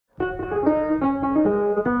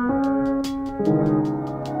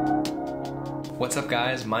What's up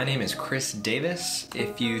guys, my name is Chris Davis.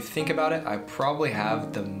 If you think about it, I probably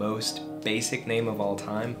have the most basic name of all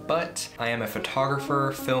time, but I am a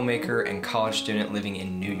photographer, filmmaker, and college student living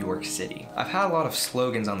in New York City. I've had a lot of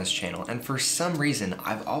slogans on this channel, and for some reason,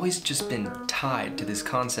 I've always just been tied to this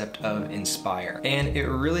concept of inspire. And it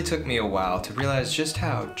really took me a while to realize just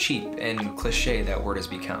how cheap and cliche that word has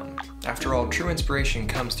become. After all, true inspiration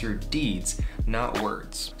comes through deeds, not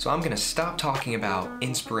words. So I'm gonna stop talking about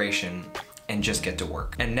inspiration and just get to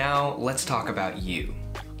work. And now let's talk about you,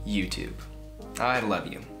 YouTube. I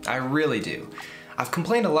love you, I really do. I've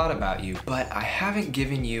complained a lot about you, but I haven't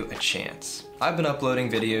given you a chance. I've been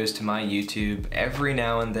uploading videos to my YouTube every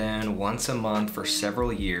now and then, once a month for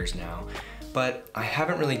several years now, but I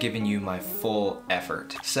haven't really given you my full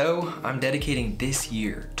effort. So I'm dedicating this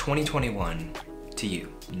year, 2021, to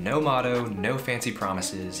you. No motto, no fancy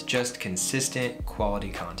promises, just consistent quality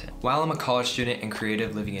content. While I'm a college student and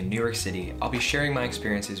creative living in New York City, I'll be sharing my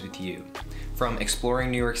experiences with you. From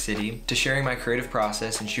exploring New York City, to sharing my creative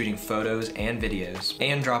process and shooting photos and videos,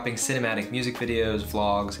 and dropping cinematic music videos,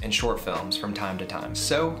 vlogs, and short films from time to time.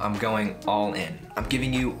 So I'm going all in. I'm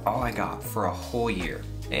giving you all I got for a whole year.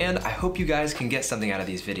 And I hope you guys can get something out of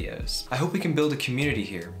these videos. I hope we can build a community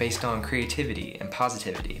here based on creativity and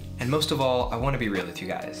positivity. And most of all, I want to be real with you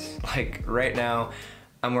guys. Like right now,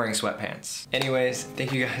 I'm wearing sweatpants. Anyways,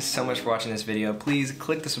 thank you guys so much for watching this video. Please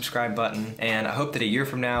click the subscribe button, and I hope that a year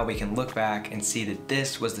from now we can look back and see that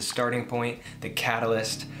this was the starting point, the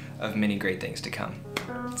catalyst of many great things to come.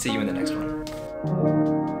 See you in the next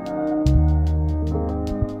one.